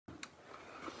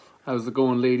How's it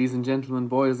going, ladies and gentlemen,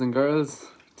 boys and girls?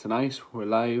 Tonight we're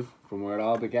live from where it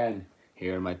all began,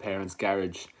 here in my parents'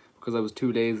 garage, because I was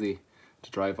too lazy to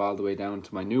drive all the way down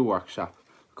to my new workshop,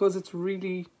 because it's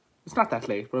not that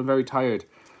late, but I'm very tired.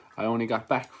 I only got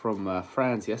back from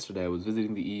France yesterday. I was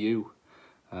visiting the EU.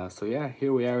 So yeah,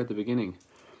 here we are at the beginning.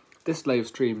 This live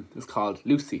stream is called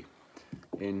Lucy,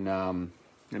 in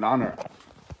honour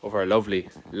of our lovely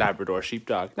Labrador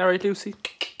sheepdog. All right, Lucy?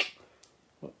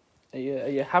 Are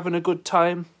you having a good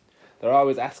time? They're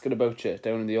always asking about you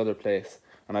down in the other place,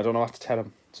 and I don't know what to tell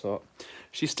them. So,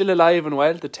 she's still alive and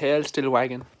well, the tail's still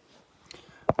wagging.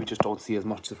 We just don't see as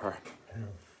much of her.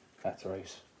 That's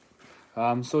right.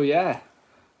 So yeah,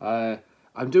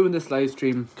 I'm doing this live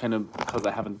stream kind of because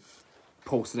I haven't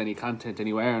posted any content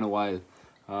anywhere in a while.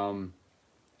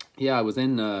 Yeah, I was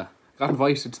got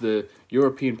invited to the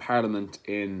European Parliament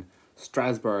in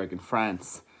Strasbourg in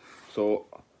France. So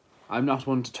I'm not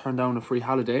one to turn down a free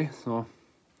holiday, so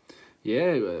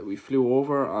yeah, we flew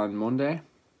over on Monday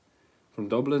from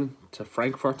Dublin to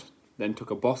Frankfurt, then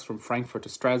took a bus from Frankfurt to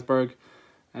Strasbourg,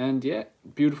 and yeah,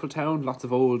 beautiful town, lots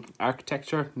of old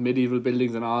architecture, medieval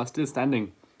buildings and all, still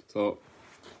standing. So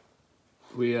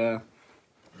we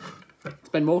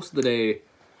spent most of the day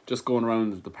just going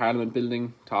around the Parliament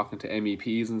building, talking to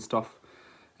MEPs and stuff,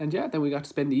 and yeah, then we got to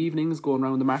spend the evenings going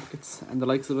around the markets and the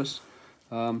likes of it.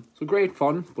 So great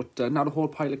fun, but not a whole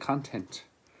pile of content.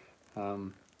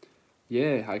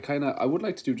 Yeah, I would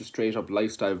like to do just straight up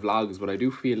lifestyle vlogs, but I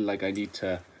do feel like I need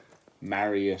to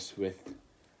marry it with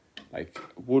like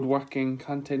woodworking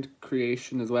content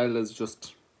creation as well as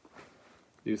just,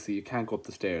 Lucy, you can't go up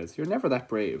the stairs. You're never that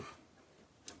brave.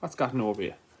 What's gotten over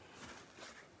you?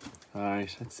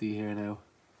 Alright, let's see here now.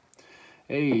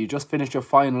 Hey, you just finished your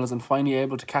finals and finally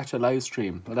able to catch a live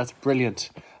stream. Well, that's brilliant.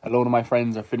 A load of my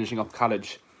friends are finishing up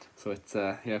college. So it's,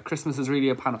 yeah, Christmas is really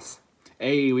upon us.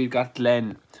 Hey, we've got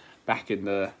Glenn back in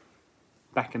the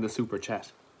super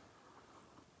chat.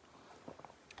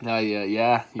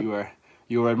 Yeah, you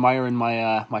were admiring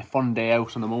my fun day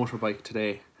out on the motorbike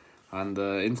today on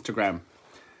the Instagram.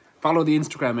 Follow the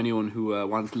Instagram, anyone who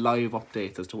wants live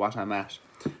updates as to what I'm at.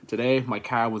 Today, my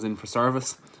car was in for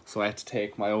service, so I had to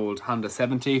take my old Honda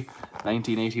 70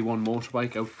 1981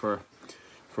 motorbike out for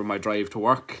my drive to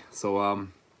work. So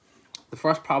the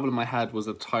first problem I had was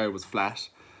the tyre was flat.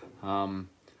 So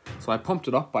I pumped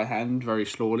it up by hand very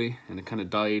slowly, and it kind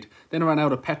of died. Then I ran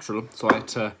out of petrol, so I had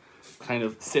to kind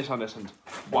of sit on it and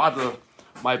waddle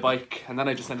my bike, and then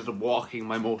I just ended up walking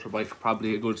my motorbike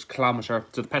probably a good kilometre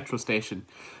to the petrol station.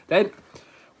 Then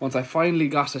once I finally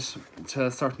got it to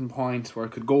a certain point where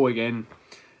it could go again,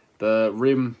 the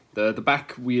rim, the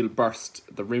back wheel burst,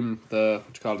 the rim, the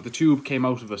tube came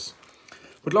out of it.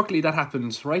 But luckily that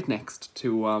happened right next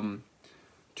to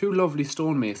two lovely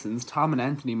stonemasons, Tom and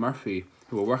Anthony Murphy,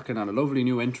 who were working on a lovely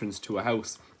new entrance to a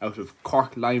house out of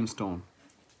Cork limestone.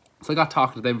 So I got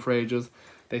talking to them for ages.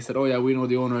 They said, oh yeah, we know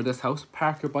the owner of this house,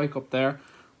 park your bike up there,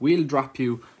 we'll drop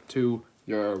you to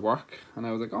your work. And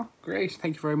I was like, oh great,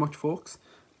 thank you very much, folks.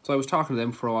 So I was talking to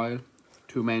them for a while,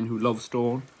 two men who love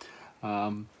stone.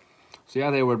 So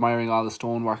yeah, they were admiring all the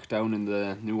stone work down in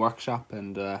the new workshop,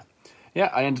 and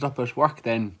yeah, I ended up at work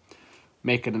then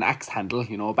making an axe handle,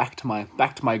 you know, back to my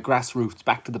grassroots,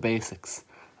 back to the basics.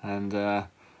 And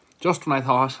just when I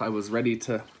thought I was ready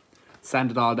to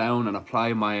sand it all down and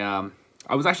apply my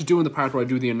I was actually doing the part where I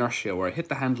do the inertia, where I hit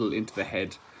the handle into the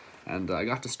head, and I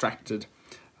got distracted,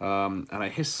 and I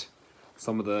hit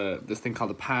some of this thing called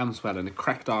the palm swell, and it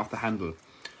cracked off the handle.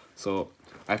 So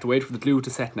I have to wait for the glue to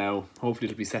set now. Hopefully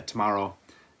it'll be set tomorrow,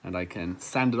 and I can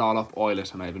sand it all up, oil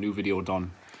it, and I have a new video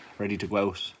done, ready to go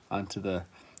out onto the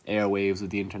airwaves of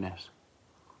the internet.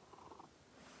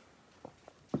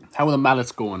 How are the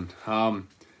mallets going?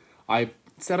 I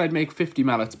said I'd make 50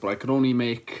 mallets, but I could only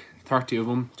make 30 of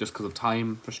them just because of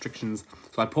time restrictions.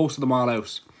 So I posted them all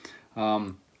out.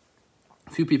 A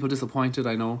few people disappointed,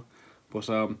 I know, but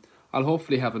I'll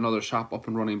hopefully have another shop up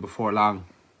and running before long.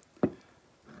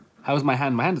 How's my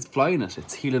hand? My hand is flying it.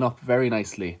 It's healing up very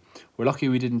nicely. We're lucky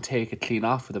we didn't take it clean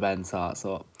off with the bandsaw,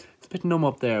 so it's a bit numb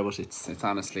up there, but it's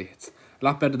honestly, it's a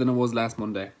lot better than it was last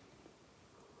Monday.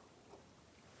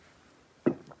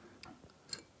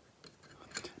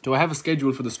 Do I have a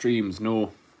schedule for the streams?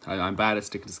 No, I'm bad at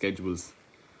sticking to schedules,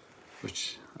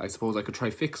 which I suppose I could try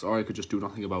fix, or I could just do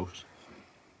nothing about.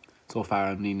 So far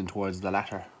I'm leaning towards the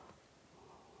latter.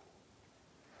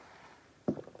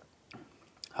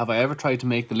 Have I ever tried to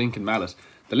make the Lincoln mallet?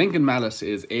 The Lincoln mallet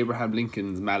is Abraham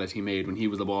Lincoln's mallet he made when he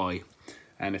was a boy,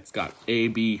 and it's got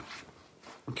AB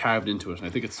carved into it, and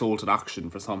I think it's sold at auction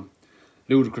for some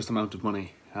ludicrous amount of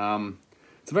money.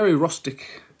 It's a very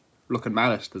rustic looking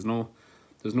mallet. There's no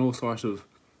There's no sort of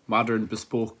modern,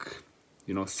 bespoke,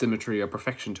 you know, symmetry or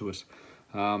perfection to it,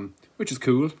 which is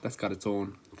cool. That's got its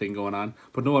own thing going on.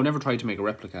 But no, I've never tried to make a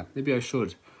replica. Maybe I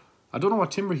should. I don't know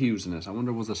what timber he used in it. I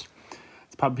wonder, was it...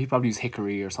 He probably used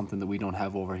hickory or something that we don't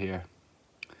have over here.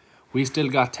 We still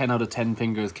got 10 out of 10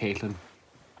 fingers, Caitlin.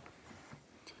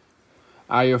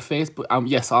 Are your Facebook...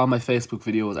 yes, all my Facebook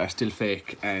videos are still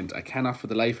fake, and I cannot for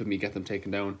the life of me get them taken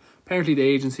down. Apparently the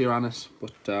agency are on it,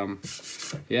 but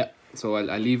yeah, so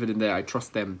I'll leave it in there. I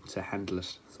trust them to handle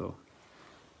it, so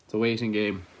it's a waiting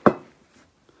game.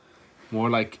 More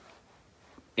like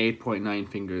 8.9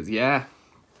 fingers. Yeah,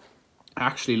 I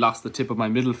actually lost the tip of my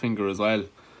middle finger as well,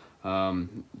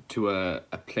 to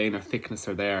a planer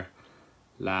thicknesser there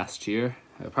last year.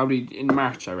 Probably in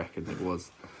March, I reckon it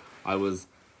was. I was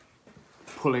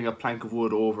pulling a plank of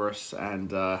wood over it and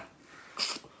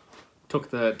took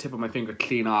the tip of my finger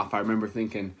clean off. I remember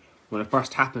thinking, when it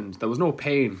first happened, there was no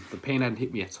pain. The pain hadn't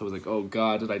hit me yet, so I was like, oh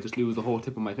God, did I just lose the whole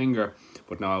tip of my finger?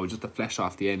 But no, it was just the flesh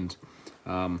off the end.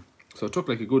 So it took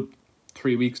like a good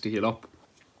 3 weeks to heal up,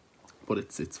 but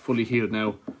it's fully healed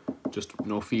now. Just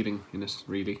no feeling in it,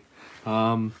 really.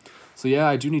 So yeah,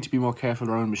 I do need to be more careful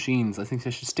around machines. I think I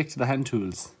should stick to the hand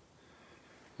tools.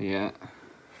 Yeah.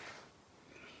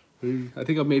 I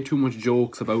think I've made too much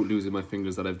jokes about losing my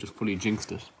fingers that I've just fully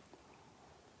jinxed it.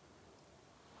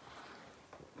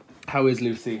 How is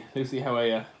Lucy? Lucy, how are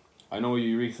you? I know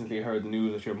you recently heard the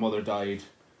news that your mother died.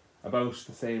 About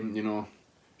the same, you know,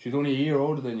 she's only a year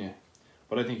older than you.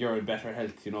 But I think you're in better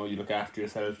health, you know, you look after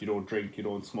yourself, you don't drink, you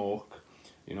don't smoke,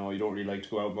 you know, you don't really like to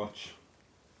go out much.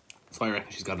 So I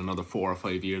reckon she's got another 4 or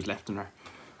 5 years left in her.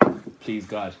 Please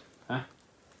God. Huh?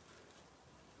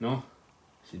 No?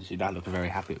 She's not looking very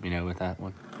happy with me now with that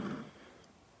one.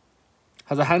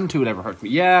 Has a hand tool ever hurt me?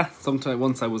 Yeah,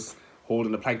 once I was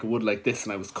holding a plank of wood like this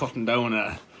and I was cutting down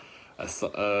a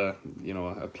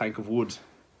plank of wood,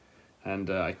 and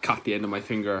I caught the end of my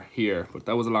finger here, but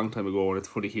that was a long time ago and it's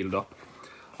fully healed up.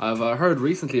 I've heard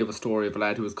recently of a story of a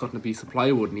lad who was cutting a piece of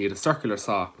plywood and he had a circular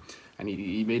saw, and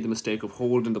he made the mistake of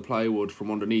holding the plywood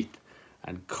from underneath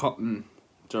and cutting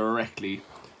directly.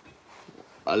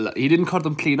 He didn't cut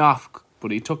them clean off,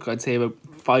 but he took, I'd say, about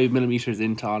 5 millimeters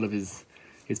into all of his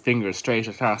fingers straight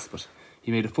across, but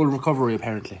he made a full recovery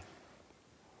apparently.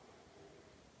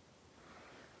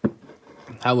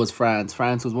 How was France?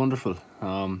 France was wonderful.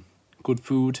 Good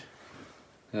food.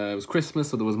 It was Christmas,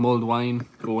 so there was mulled wine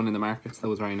going in the markets. That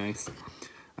was very nice.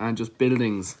 And just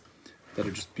buildings that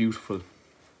are just beautiful.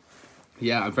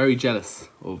 Yeah, I'm very jealous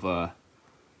of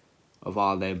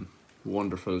all them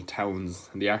wonderful towns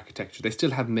and the architecture. They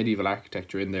still have medieval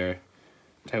architecture in their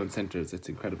town centres. It's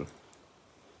incredible.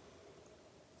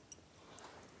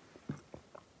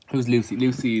 Who's Lucy?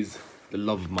 Lucy's the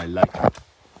love of my life.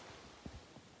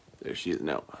 There she is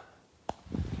now.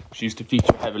 She used to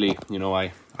feature heavily, you know,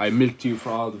 I milked you for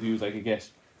all the views I could get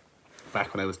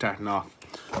back when I was starting off.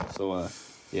 So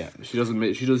yeah,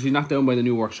 she's not down by the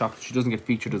new workshop. She doesn't get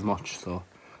featured as much, so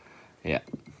yeah.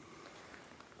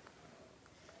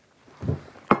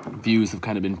 Views have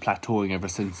kind of been plateauing ever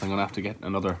since. I'm gonna have to get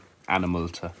another animal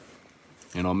to,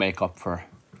 you know, make up for,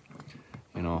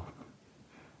 you know,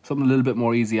 something a little bit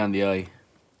more easy on the eye.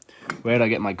 Where did I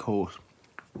get my coat?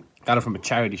 Got it from a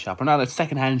charity shop, or not, a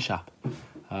second-hand shop.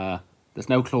 That's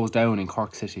now closed down in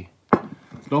Cork City.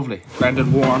 It's lovely,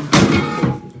 branded warm,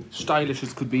 stylish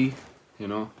as could be, you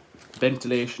know,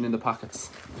 ventilation in the pockets.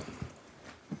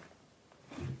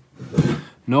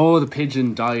 No, the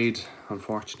pigeon died,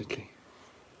 unfortunately.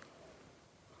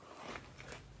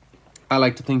 I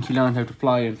like to think he learned how to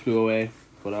fly and flew away,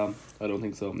 but I don't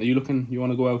think so. Are you looking, you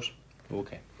want to go out?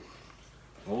 Okay.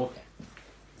 Okay.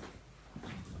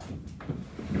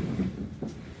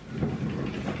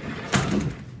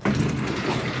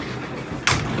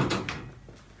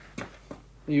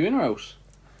 Are you in or out?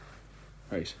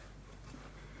 Right.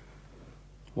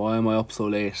 Why am I up so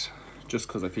late? Just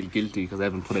because I feel guilty because I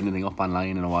haven't put anything up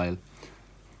online in a while.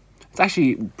 It's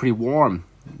actually pretty warm.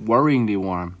 Worryingly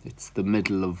warm. It's the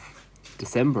middle of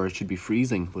December. It should be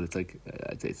freezing, but it's like,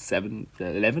 I'd say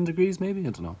 11 degrees maybe?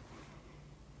 I don't know.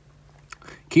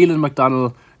 Keelan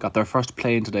McDonald got their first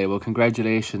plane today. Well,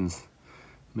 congratulations.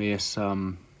 May it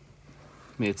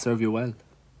serve you well.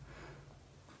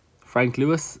 Frank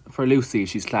Lewis for Lucy,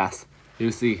 she's class.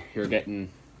 Lucy, you're getting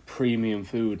premium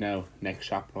food now, next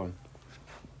shop run.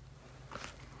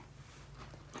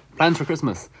 Plans for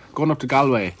Christmas, going up to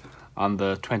Galway on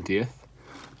the 20th.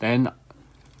 Then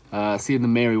seeing the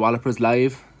Mary Wallopers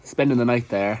live, spending the night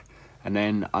there. And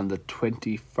then on the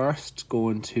 21st,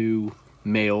 going to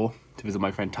Mayo to visit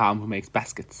my friend Tom, who makes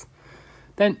baskets.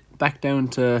 Then back down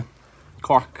to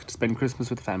Cork to spend Christmas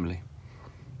with the family.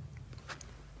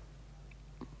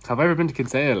 Have I ever been to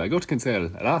Kinsale? I go to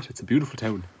Kinsale a lot. It's a beautiful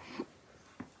town.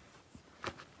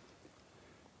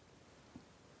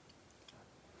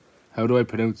 How do I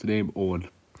pronounce the name? Owen.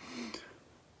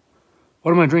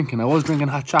 What am I drinking? I was drinking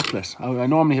hot chocolate. I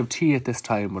normally have tea at this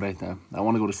time, but I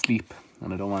want to go to sleep,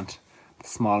 and I don't want the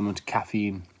small amount of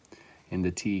caffeine in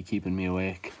the tea keeping me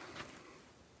awake.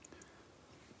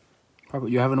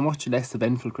 Probably you're having a much less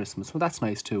eventful Christmas. Well, that's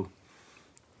nice too.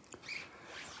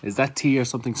 Is that tea or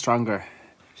something stronger?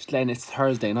 Glenn, it's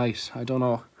Thursday night. I don't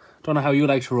know how you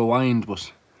like to rewind,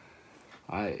 but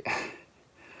I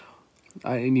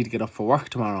need to get up for work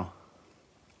tomorrow.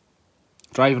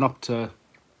 Driving up to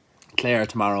Clare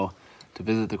tomorrow to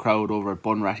visit the crowd over at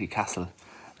Bunratty Castle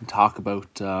and talk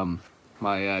about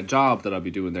my job that I'll be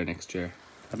doing there next year.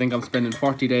 I think I'm spending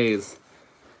 40 days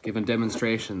giving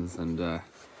demonstrations, and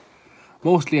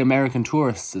mostly American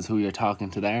tourists is who you're talking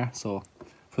to there. So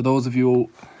for those of you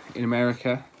in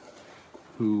America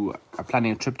who are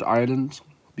planning a trip to Ireland,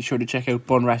 be sure to check out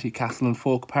Bunratty Castle and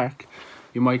Folk Park.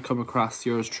 You might come across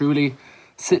yours truly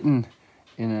sitting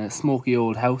in a smoky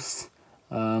old house,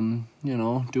 you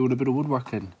know, doing a bit of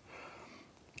woodworking.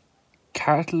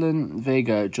 Cartlin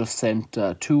Vega just sent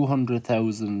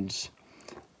 200,000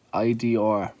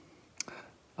 IDR.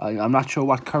 I'm not sure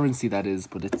what currency that is,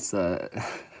 but it's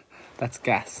that's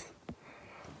gas.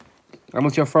 And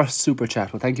what's your first super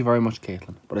chat? Well, thank you very much,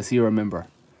 Caitlin. But I see you're a member.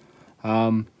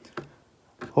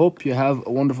 Hope you have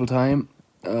a wonderful time.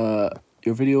 Your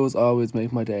videos always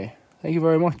make my day. Thank you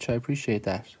very much. I appreciate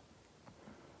that.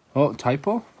 Oh,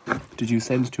 typo? Did you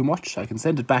send too much? I can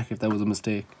send it back if that was a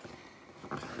mistake.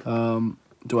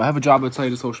 Do I have a job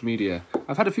outside of social media?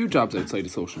 I've had a few jobs outside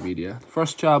of social media. The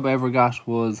first job I ever got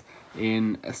was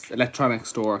in an electronics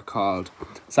store called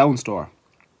Sound Store.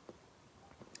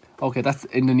 Okay, that's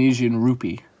Indonesian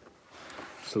rupee.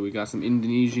 So we got some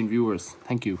Indonesian viewers.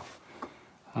 Thank you.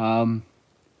 What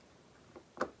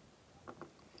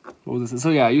was this? So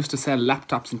yeah, I used to sell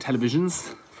laptops and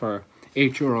televisions for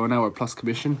 €8 an hour plus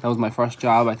commission. That was my first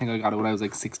job. I think I got it when I was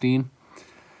like 16.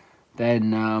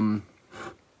 Then,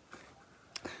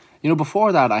 you know,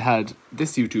 before that I had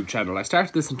this YouTube channel. I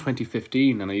started this in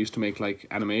 2015 and I used to make like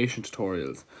animation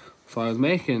tutorials. So I was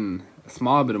making a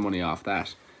small bit of money off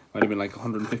that. Might have been like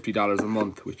 $150 a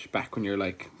month, which back when you're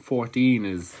like 14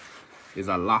 is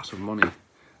a lot of money.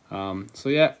 So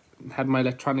yeah, had my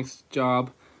electronics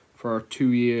job for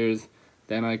 2 years.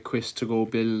 Then I quit to go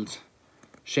build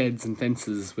sheds and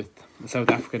fences with a South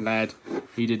African lad.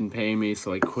 He didn't pay me,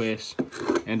 so I quit.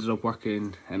 Ended up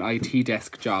working an IT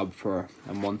desk job for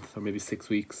a month or maybe 6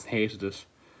 weeks. Hated it.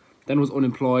 Then was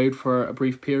unemployed for a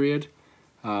brief period.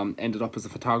 Ended up as a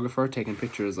photographer taking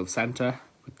pictures of Santa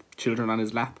with children on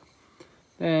his lap.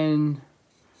 Then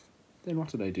what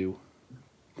did I do?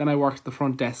 Then I worked the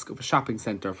front desk of a shopping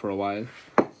centre for a while.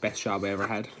 Best job I ever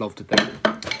had. Loved it there.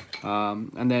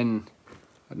 And then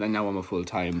now I'm a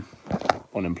full-time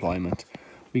unemployment.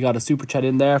 We got a super chat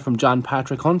in there from John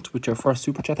Patrick Hunt with your first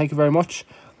super chat. Thank you very much.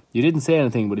 You didn't say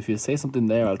anything, but if you say something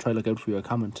there, I'll try to look out for your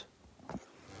comment.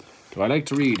 Do I like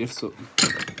to read? If so,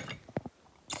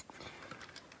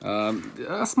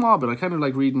 a small bit. I kind of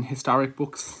like reading historic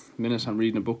books. The minute I'm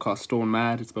reading a book called Stone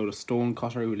Mad. It's about a stone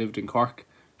cutter who lived in Cork.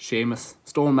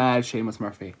 Stone Mad, Seamus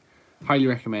Murphy. Highly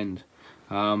recommend.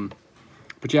 But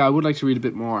yeah, I would like to read a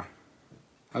bit more.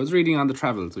 I was reading on the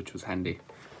travels, which was handy.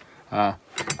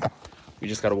 We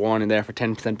just got a warning there for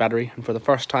 10% battery. And for the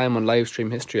first time on live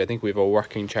stream history, I think we have a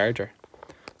working charger.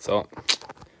 So,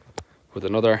 with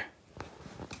another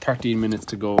 13 minutes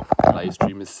to go, the live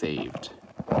stream is saved.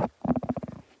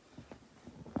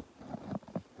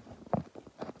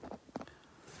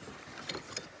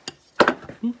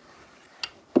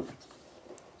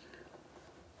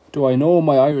 Do I know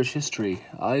my Irish history?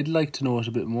 I'd like to know it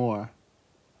a bit more.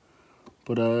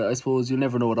 But I suppose you'll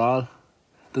never know it all.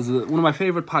 One of my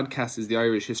favourite podcasts is the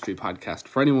Irish History Podcast.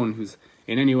 For anyone who's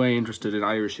in any way interested in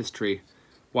Irish history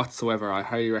whatsoever, I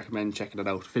highly recommend checking it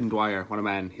out. Finn Dwyer, what a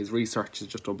man. His research is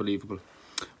just unbelievable.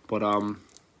 But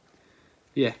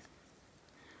yeah.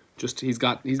 He's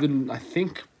been, I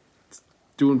think,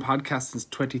 doing podcasts since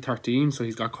 2013, so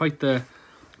he's got quite the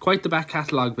back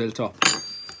catalogue built up.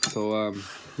 So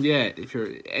yeah,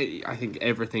 I think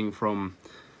everything from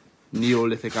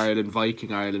Neolithic Ireland,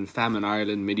 Viking Ireland, Famine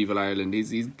Ireland, Medieval Ireland,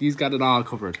 he's got it all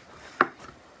covered.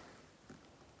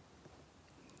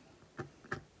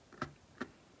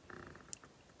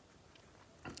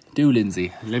 Do,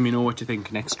 Lindsay, let me know what you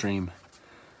think next stream.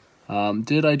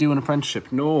 Did I do an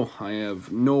apprenticeship? No, I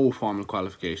have no formal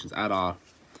qualifications at all.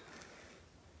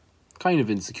 Kind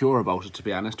of insecure about it, to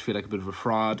be honest. Feel like a bit of a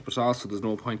fraud, but also there's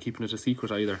no point keeping it a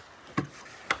secret either.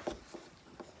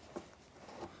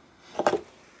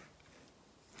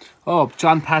 Oh,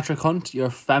 John Patrick Hunt,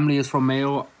 your family is from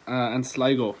Mayo and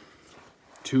Sligo.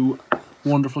 2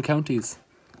 wonderful counties.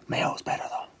 Mayo's better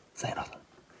though, say nothing.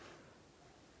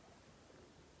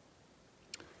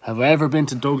 Have I ever been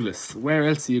to Douglas? Where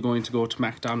else are you going to go to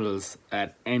McDonald's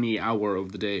at any hour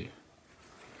of the day?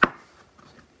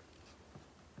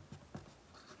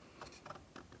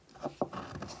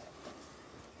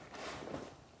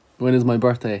 When is my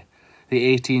birthday?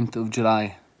 The 18th of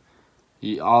July.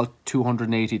 All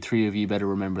 283 of you better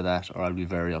remember that, or I'll be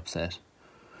very upset.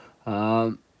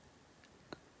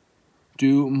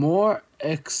 Do more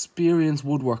experienced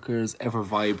woodworkers ever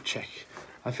vibe check?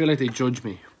 I feel like they judge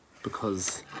me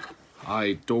because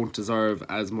I don't deserve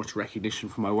as much recognition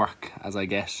for my work as I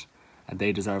get, and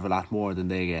they deserve a lot more than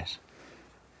they get.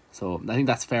 So I think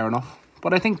that's fair enough.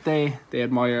 But I think they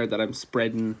admire that I'm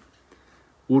spreading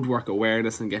woodwork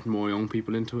awareness and getting more young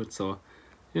people into it. So,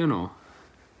 you know.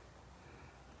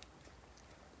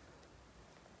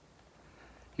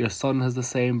 Your son has the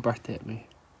same birthday as me.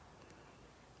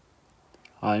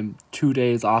 I'm 2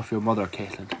 days off your mother,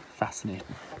 Caitlin. Fascinating.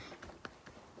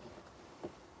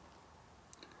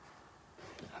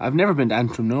 I've never been to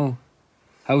Antrim, no.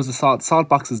 How's the salt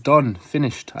box is done?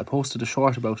 Finished. I posted a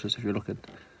short about it if you're looking.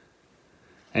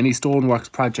 Any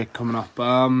stoneworks project coming up?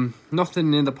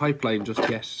 Nothing in the pipeline just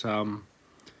yet.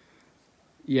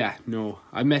 Yeah, no.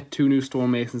 I met 2 new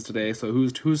stonemasons today, so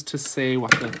who's to say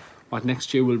what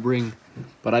next year will bring?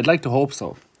 But I'd like to hope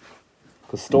so.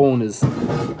 Because stone is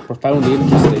profoundly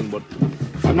interesting, but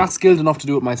I'm not skilled enough to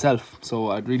do it myself,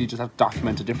 so I'd really just have to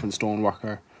document a different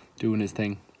stoneworker doing his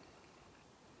thing.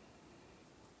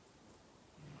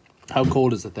 How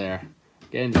cold is it there?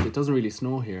 Again, it doesn't really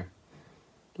snow here.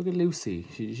 Look at Lucy.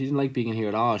 She didn't like being in here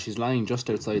at all. She's lying just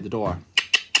outside the door.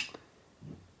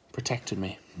 Protecting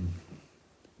me.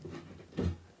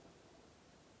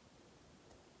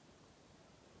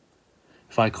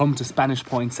 If I come to Spanish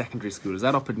Point Secondary School, is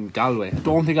that up in Galway? I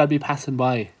don't think I'll be passing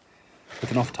by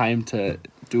with enough time to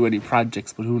do any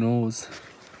projects, but who knows?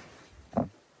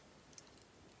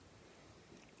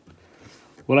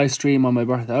 Will I stream on my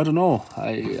birthday? I don't know.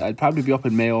 I'd probably be up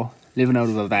in Mayo, living out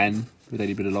of a van with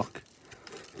any bit of luck.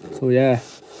 So yeah,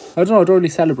 I don't know. I don't really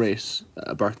celebrate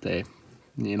a birthday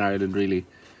in Ireland, really.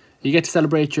 You get to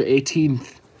celebrate your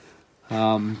 18th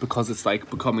because it's like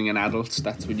becoming an adult.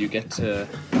 That's when you get to,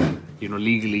 you know,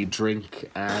 legally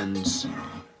drink, and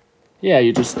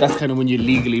yeah, that's kind of when you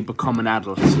legally become an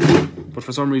adult. But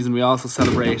for some reason we also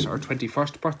celebrate our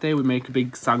 21st birthday. We make a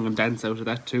big song and dance out of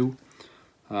that too.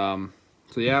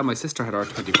 So yeah, my sister had our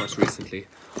 21st recently.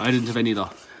 I didn't have any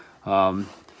though.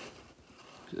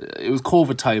 It was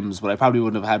COVID times, but I probably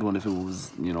wouldn't have had one if it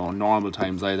was, you know, normal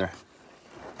times either.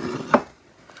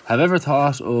 Have ever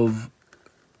thought of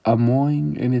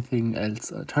turning anything else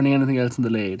in the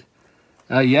lathe?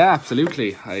 Yeah,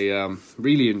 absolutely. I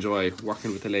really enjoy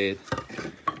working with the lathe.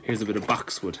 Here's a bit of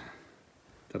boxwood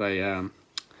that I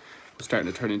was starting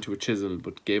to turn into a chisel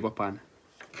but gave up on.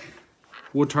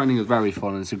 Wood turning is very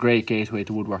fun and it's a great gateway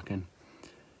to woodworking.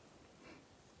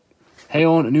 Hey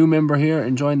Owen, a new member here,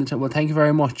 enjoying the well, thank you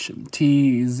very much.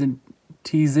 T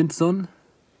Zintson.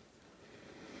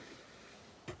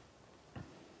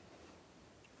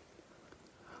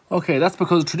 Okay, that's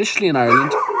because traditionally in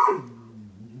Ireland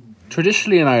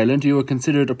you were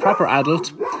considered a proper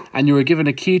adult and you were given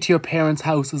a key to your parents'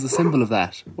 house as a symbol of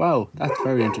that. Wow, that's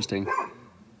very interesting.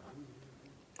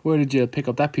 Where did you pick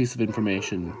up that piece of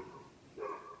information?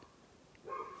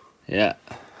 Yeah.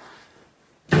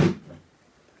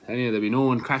 There'll be no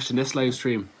one crashing this live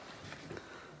stream.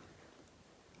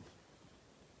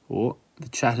 Oh, the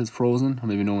chat is frozen, or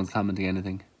maybe no one's commenting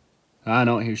anything. Ah,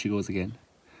 no, here she goes again.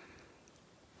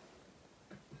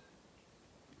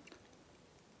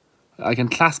 I can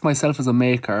class myself as a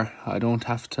maker. I don't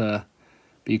have to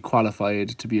be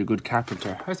qualified to be a good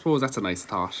carpenter. I suppose that's a nice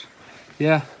thought.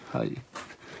 Yeah.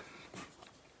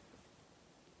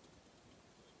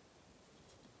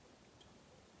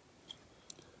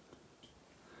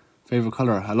 Favorite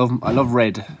color? I love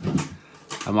red.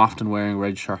 I'm often wearing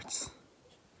red shirts.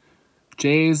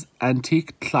 Jay's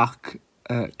Antique Clock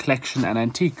Collection and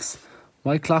Antiques.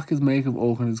 My clock is made of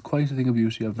oak and is quite a thing of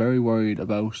beauty. I'm very worried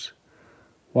about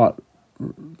what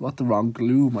the wrong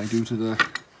glue might do to the...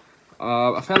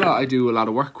 a fella I do a lot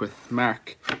of work with,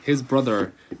 Mark, his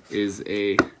brother is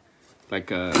a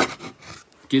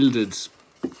gilded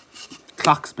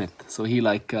clocksmith. So he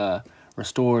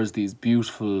restores these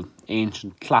beautiful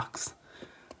ancient clocks.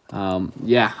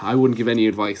 Yeah, I wouldn't give any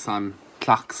advice on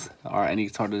clocks or any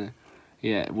sort of...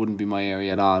 Yeah, it wouldn't be my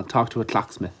area at all. Talk to a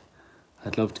clocksmith.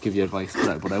 I'd love to give you advice,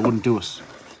 but I wouldn't do it.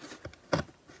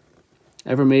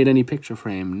 Ever made any picture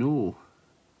frame? No.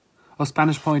 Oh,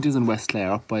 Spanish Point is in West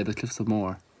Clare, up by the Cliffs of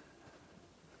Moher.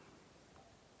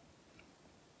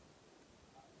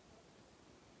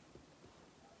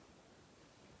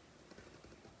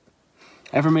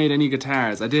 Ever made any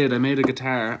guitars? I did. I made a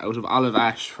guitar out of olive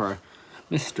ash for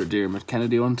Mr. Dermot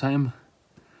Kennedy one time.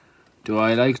 Do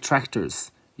I like tractors?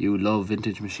 You love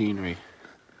vintage machinery.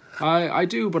 I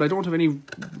do, but I don't have any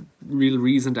real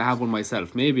reason to have one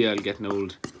myself. Maybe I'll get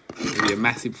maybe a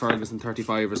massive Ferguson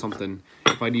 35 or something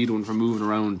if I need one for moving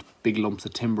around big lumps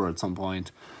of timber at some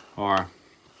point. Or,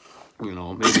 you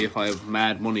know, maybe if I have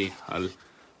mad money, I'll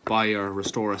buy or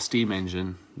restore a steam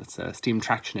engine. That's a steam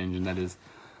traction engine, that is.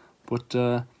 But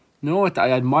no,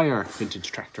 I admire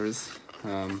vintage tractors.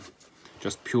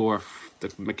 Just pure,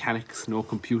 the mechanics, no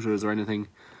computers or anything.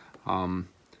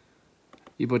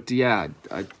 But yeah,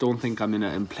 I don't think I'm in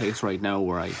a place right now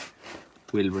where I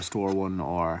will restore one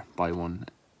or buy one.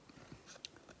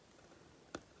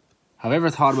 Have I ever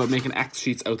thought about making axe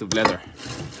sheets out of leather?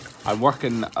 I'm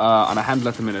working on a handle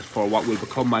at the minute for what will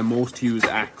become my most used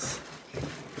axe.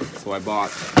 So I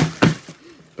bought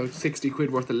about 60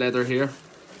 quid worth of leather here.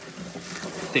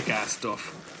 Thick ass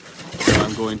stuff. So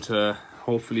I'm going to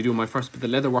hopefully do my first bit of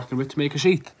leather working with to make a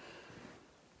sheath.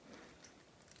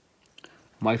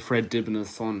 My Fred Dibben and his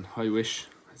son. I wish.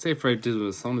 I'd say Fred Dibben and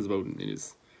his son is about...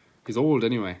 He's old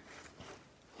anyway.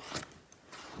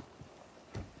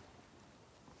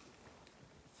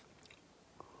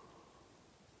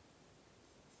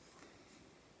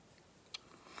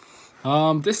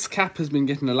 This cap has been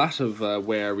getting a lot of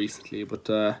wear recently, but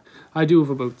I do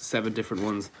have about 7 different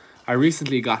ones. I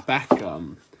recently got back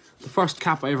the first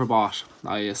cap I ever bought.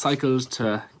 I cycled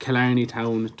to Killarney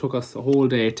town. It took us a whole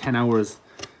day, 10 hours.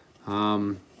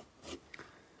 But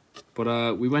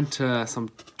we went to some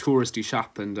touristy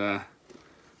shop and I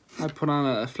put on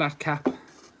a flat cap,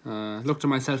 looked at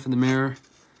myself in the mirror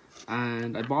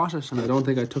and I bought it, and I don't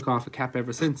think I took off a cap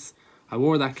ever since. I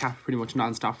wore that cap pretty much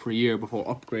non-stop for a year before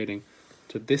upgrading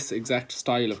to this exact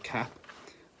style of cap.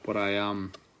 But I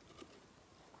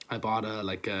bought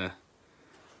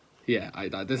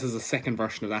this is a second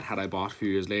version of that hat I bought a few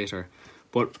years later.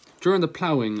 But during the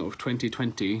ploughing of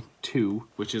 2022,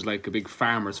 which is like a big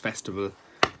farmers festival,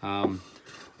 some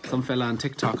fella on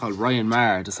TikTok called Ryan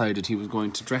Marr decided he was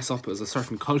going to dress up as a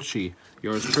certain culture,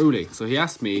 yours truly. So he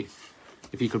asked me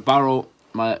if he could borrow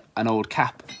an old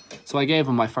cap. So I gave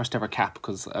him my first ever cap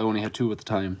because I only had 2 at the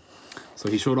time. So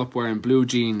he showed up wearing blue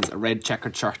jeans, a red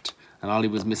checkered shirt, and all he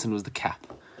was missing was the cap.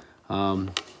 So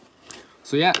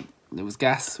yeah, it was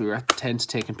gas. We were at the tent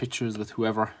taking pictures with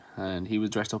whoever, and he was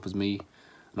dressed up as me,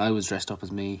 and I was dressed up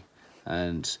as me,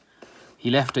 and he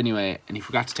left anyway, and he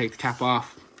forgot to take the cap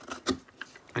off.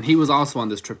 And he was also on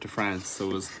this trip to France, so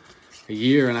it was a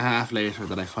year and a half later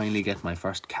that I finally get my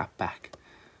first cap back.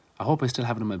 I hope I still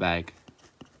have it in my bag.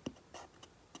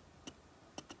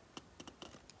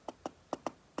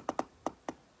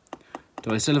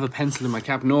 Do I still have a pencil in my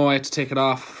cap? No, I had to take it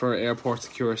off for airport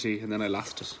security and then I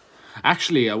lost it.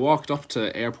 Actually, I walked up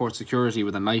to airport security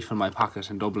with a knife in my pocket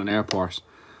in Dublin Airport.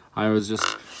 I was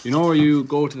just, you know where you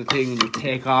go to the thing and you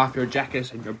take off your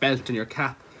jacket and your belt and your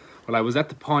cap? Well, I was at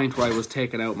the point where I was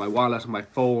taking out my wallet and my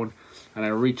phone, and I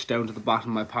reached down to the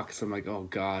bottom of my pockets and I'm like, oh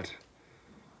God,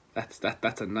 that's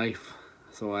a knife.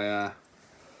 So I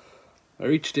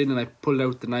reached in and I pulled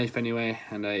out the knife anyway,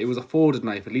 and it was a folded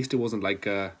knife. At least it wasn't like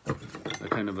a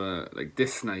kind of like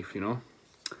this knife, you know.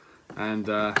 And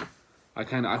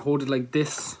I hold it like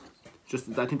this.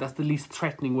 I think that's the least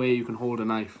threatening way you can hold a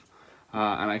knife.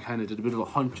 And I kind of did a bit of a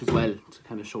hunch as well to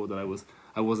kind of show that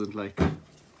I wasn't like,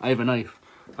 I have a knife.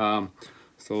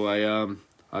 So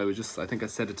I was just, I think I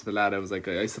said it to the lad. I was like,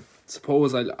 I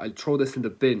suppose I'll throw this in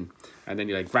the bin, and then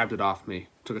he like grabbed it off me,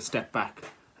 took a step back,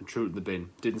 and threw it in the bin.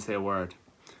 Didn't say a word,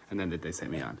 and then they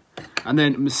sent me on. And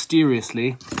then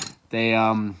mysteriously, they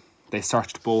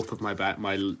searched both of my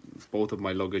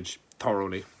luggage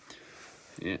thoroughly.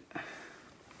 Yeah.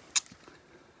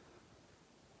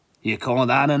 You call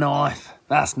that a knife?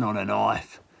 That's not a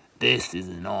knife. This is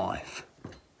a knife.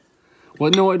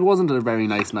 Well, no, it wasn't a very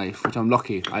nice knife, which I'm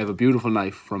lucky. I have a beautiful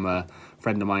knife from a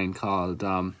friend of mine called...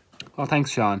 oh, thanks,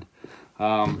 Sean.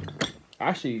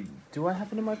 Actually, do I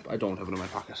have it in my... I don't have it in my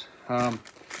pocket. I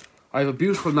have a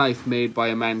beautiful knife made by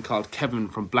a man called Kevin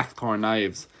from Blackthorn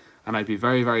Knives, and I'd be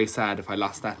very, very sad if I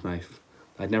lost that knife.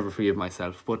 I'd never forgive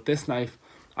myself. But this knife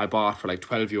I bought for like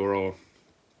 €12.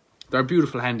 They're a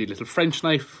beautiful, handy little French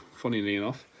knife, funnily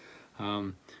enough.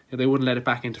 Yeah, they wouldn't let it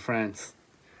back into France.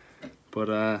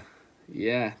 But...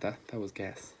 yeah, that was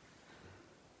gas.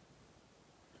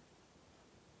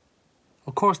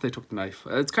 Of course they took the knife.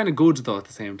 It's kind of good though at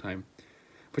the same time.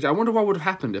 But I wonder what would have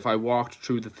happened if I walked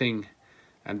through the thing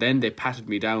And then they patted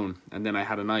me down, and then I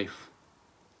had a knife.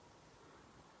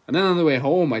 And then on the way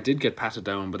home, I did get patted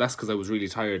down, but that's because I was really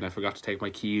tired and I forgot to take my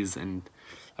keys and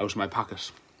out of my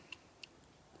pocket.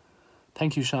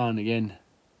 Thank you, Sean, again.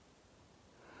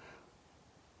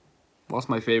 What's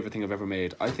my favourite thing I've ever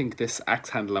made? I think this axe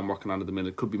handle I'm working on at the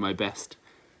minute could be my best.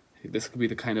 This could be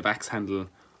the kind of axe handle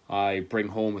I bring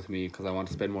home with me because I want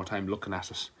to spend more time looking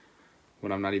at it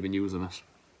when I'm not even using it.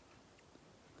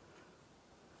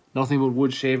 Nothing but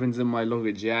wood shavings in my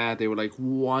luggage. Yeah, they were like,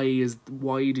 why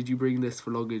did you bring this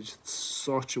for luggage? It's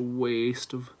such a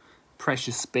waste of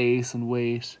precious space and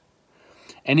weight.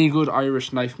 Any good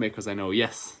Irish knife makers I know?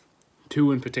 Yes.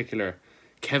 2 in particular.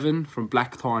 Kevin from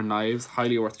Blackthorn Knives,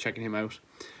 highly worth checking him out.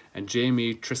 And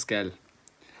Jamie Triskel.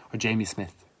 Or Jamie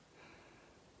Smith.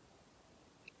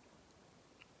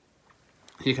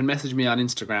 You can message me on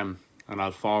Instagram and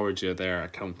I'll forward you their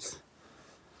accounts.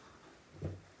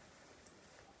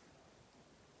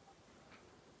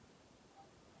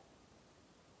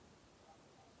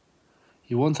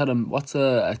 You once had what's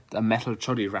a metal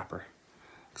chuddy wrapper?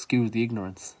 Excuse the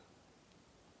ignorance.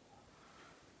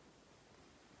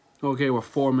 Okay, we're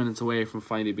 4 minutes away from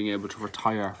finally being able to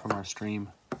retire from our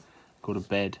stream. Go to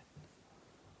bed.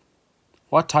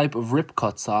 What type of rip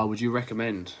cut saw would you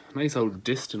recommend? Nice old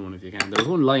distant one if you can. There's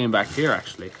one lying back here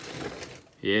actually.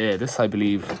 Yeah, this I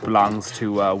believe belongs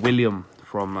to William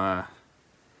from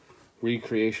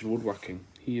Recreation Woodworking.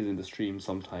 He is in the stream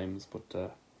sometimes,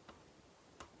 but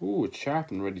ooh, it's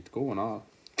sharp and ready to go and all.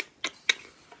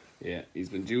 Yeah, he's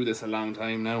been due this a long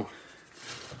time now.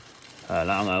 A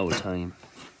long old time.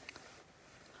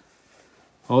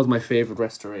 What was my favourite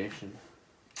restoration?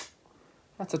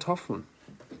 That's a tough one.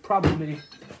 Probably.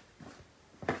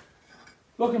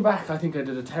 Looking back, I think I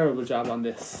did a terrible job on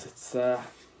this.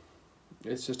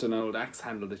 It's just an old axe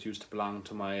handle that used to belong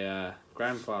to my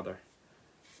grandfather.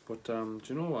 But do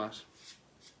you know what?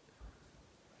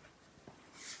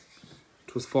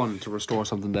 It was fun to restore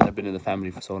something that had been in the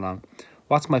family for so long.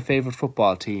 What's my favourite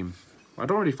football team? I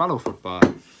don't really follow football.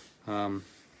 But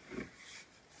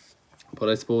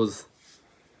I suppose,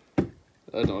 I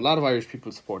don't know, a lot of Irish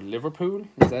people support Liverpool.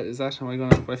 Is that how I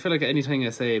gonna? But I feel like anything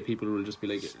I say, people will just be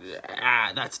like,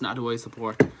 that's not who I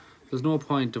support. There's no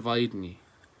point dividing me.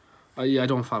 I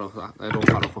don't follow that. I don't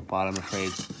follow football, I'm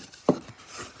afraid.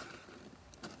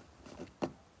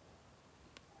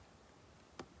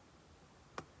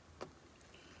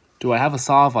 Do I have a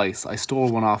saw vise? I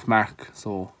stole one off Mark,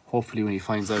 so hopefully when he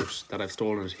finds out that I've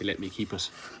stolen it, he'll let me keep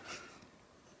it.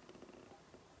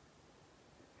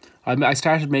 I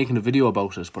started making a video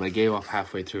about it, but I gave up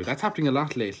halfway through. That's happening a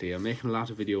lot lately. I'm making a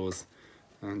lot of videos,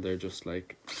 and they're just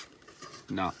like,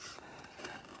 nah,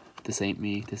 this ain't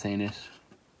me, this ain't it.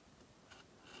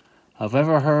 I've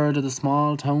ever heard of the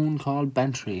small town called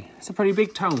Bantry. It's a pretty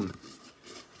big town,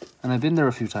 and I've been there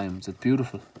a few times. It's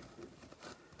beautiful.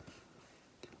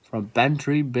 From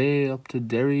Bantry Bay up to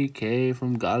Derry Quay,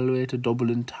 from Galway to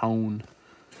Dublin town.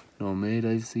 No maid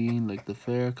I've seen like the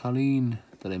fair Colleen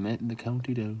that I met in the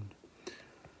County Down.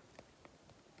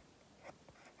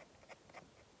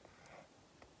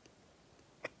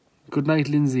 Good night,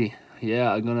 Lindsay.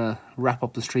 Yeah, I'm gonna wrap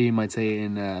up the stream, I'd say,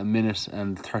 in a minute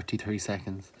and 33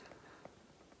 seconds.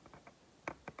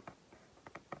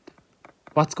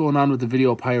 What's going on with the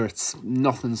video pirates?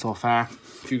 Nothing so far.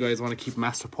 If you guys want to keep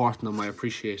mass reporting them, I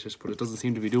appreciate it, but it doesn't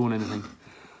seem to be doing anything.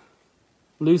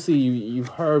 Lucy, you've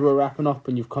heard we're wrapping up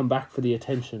and you've come back for the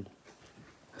attention.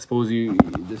 I suppose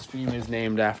the stream is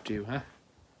named after you, huh?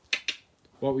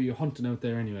 What were you hunting out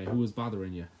there anyway? Who was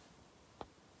bothering you?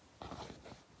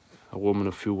 A woman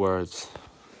of few words.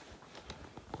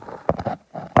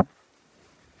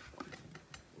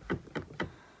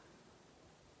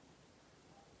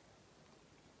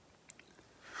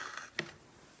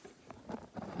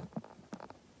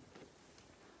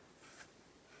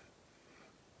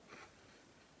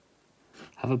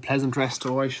 Have a pleasant rest.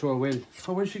 Oh, I sure will.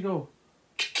 Oh, where'd she go?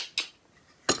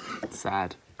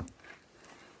 Sad.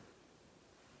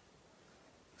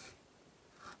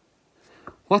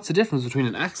 What's the difference between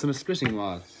an axe and a splitting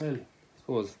wall? Well, I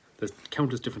suppose there's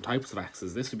countless different types of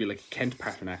axes. This would be like a Kent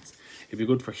pattern axe. It'd be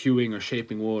good for hewing or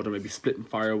shaping wood, or maybe splitting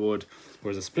firewood.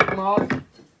 Whereas a splitting wall,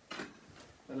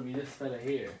 that'll be this fella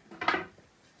here.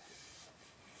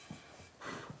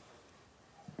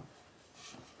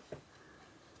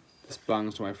 This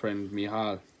belongs to my friend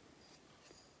Mihal.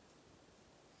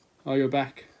 Oh, you're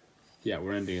back. Yeah,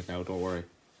 we're ending it now, don't worry. Are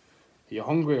you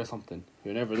hungry or something?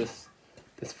 You're never this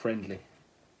friendly.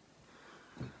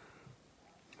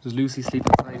 Does Lucy sleep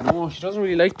inside? No, she doesn't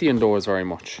really like the indoors very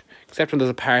much. Except when there's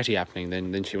a party happening,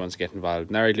 then she wants to get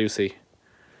involved. Alright, Lucy.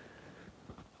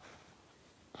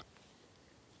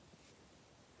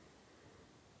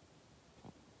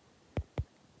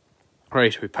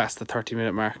 Right, we passed the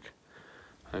 30-minute mark.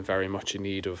 I'm very much in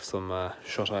need of some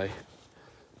shut-eye.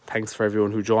 Thanks for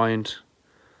everyone who joined.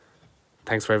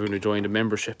 Thanks for everyone who joined the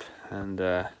membership. And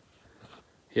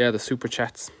yeah, the super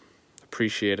chats.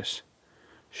 Appreciate it.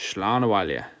 Slán a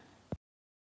bhaile.